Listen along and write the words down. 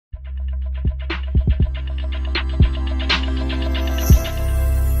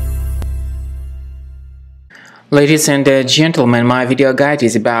Ladies and gentlemen, my video guide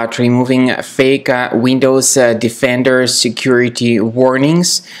is about removing fake Windows Defender security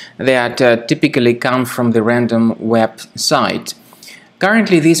warnings that typically come from the random website.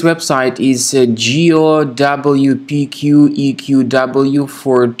 Currently, this website is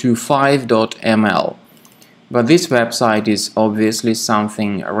gowpqeqw425.ml, but this website is obviously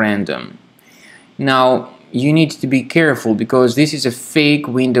something random. Now, you need to be careful because this is a fake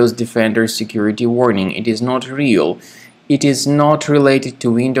Windows Defender security warning. It is not real. It is not related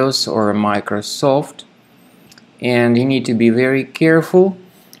to Windows or Microsoft, and you need to be very careful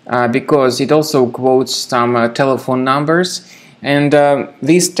because it also quotes some telephone numbers, and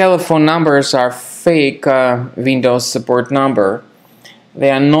these telephone numbers are fake Windows support number. They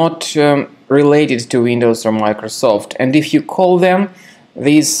are not related to Windows or Microsoft, and if you call them,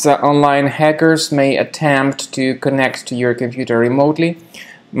 these online hackers may attempt to connect to your computer remotely,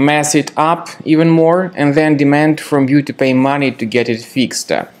 mess it up even more, and then demand from you to pay money to get it fixed.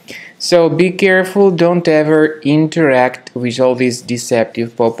 So be careful, don't ever interact with all these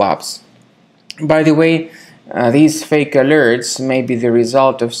deceptive pop-ups. By the way, these fake alerts may be the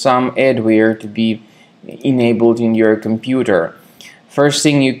result of some adware to be enabled in your computer. First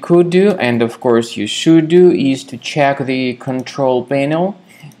thing you could do, and of course you should do, is to check the control panel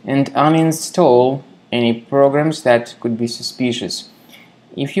and uninstall any programs that could be suspicious.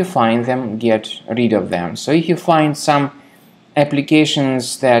 If you find them, get rid of them. So if you find some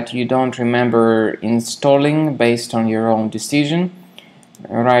applications that you don't remember installing based on your own decision,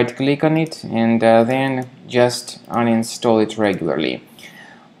 right click on it and then just uninstall it regularly.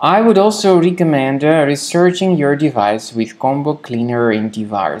 I would also recommend researching your device with Combo Cleaner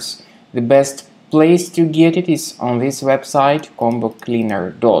Antivirus. The best place to get it is on this website,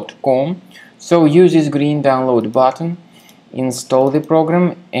 combocleaner.com. So use this green download button, install the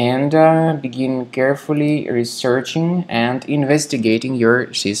program, and begin carefully researching and investigating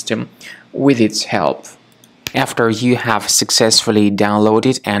your system with its help. After you have successfully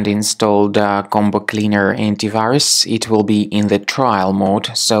downloaded and installed Combo Cleaner Antivirus, it will be in the trial mode,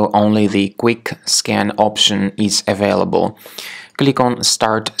 so only the quick scan option is available. Click on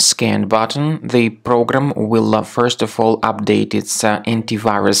Start Scan button. The program will first of all update its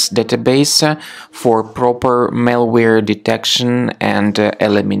antivirus database for proper malware detection and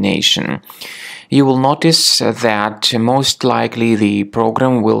elimination. You will notice that most likely the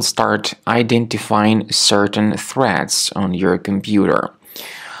program will start identifying certain threats on your computer.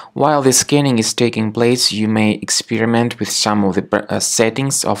 While the scanning is taking place, you may experiment with some of the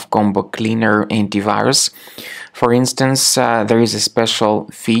settings of Combo Cleaner Antivirus. For instance, there is a special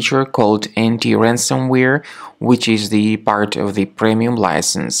feature called Anti-Ransomware, which is the part of the premium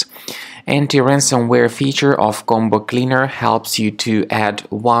license. Anti-ransomware feature of Combo Cleaner helps you to add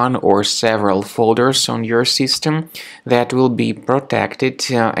one or several folders on your system that will be protected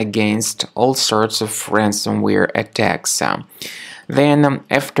against all sorts of ransomware attacks. Then,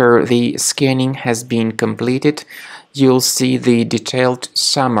 after the scanning has been completed, you'll see the detailed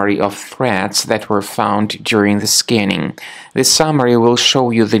summary of threats that were found during the scanning. The summary will show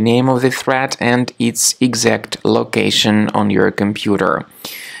you the name of the threat and its exact location on your computer.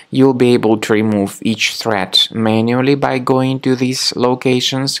 You'll be able to remove each threat manually by going to these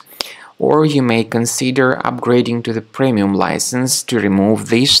locations, or you may consider upgrading to the premium license to remove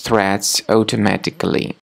these threats automatically.